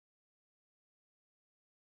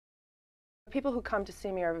People who come to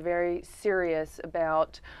see me are very serious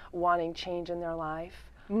about wanting change in their life.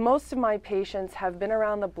 Most of my patients have been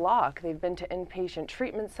around the block. They've been to inpatient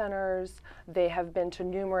treatment centers. They have been to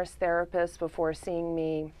numerous therapists before seeing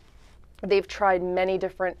me. They've tried many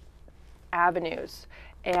different avenues,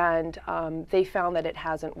 and they found that it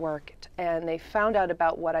hasn't worked. And they found out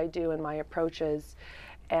about what I do and my approaches.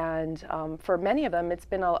 And for many of them, it's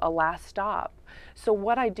been a last stop. So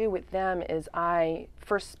what I do with them is I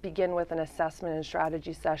first begin with an assessment and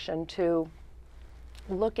strategy session to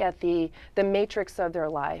look at the matrix of their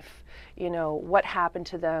life, you know, what happened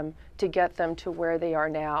to them to get them to where they are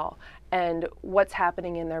now, and what's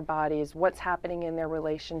happening in their bodies, what's happening in their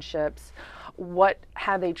relationships, what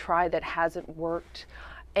have they tried that hasn't worked,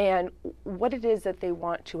 and what it is that they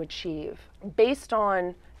want to achieve. Based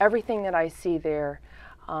on everything that I see there,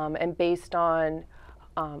 and based on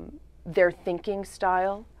their thinking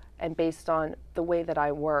style, and based on the way that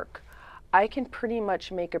I work, I can pretty much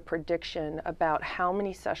make a prediction about how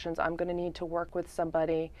many sessions I'm going to need to work with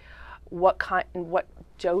somebody, what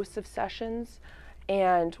dose of sessions,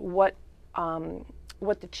 and what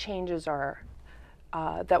the changes are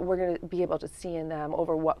that we're going to be able to see in them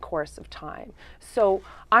over what course of time. So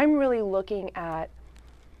I'm really looking at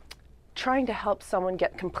trying to help someone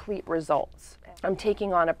get complete results. I'm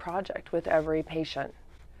taking on a project with every patient.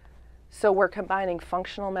 So we're combining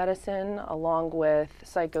functional medicine along with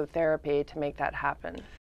psychotherapy to make that happen.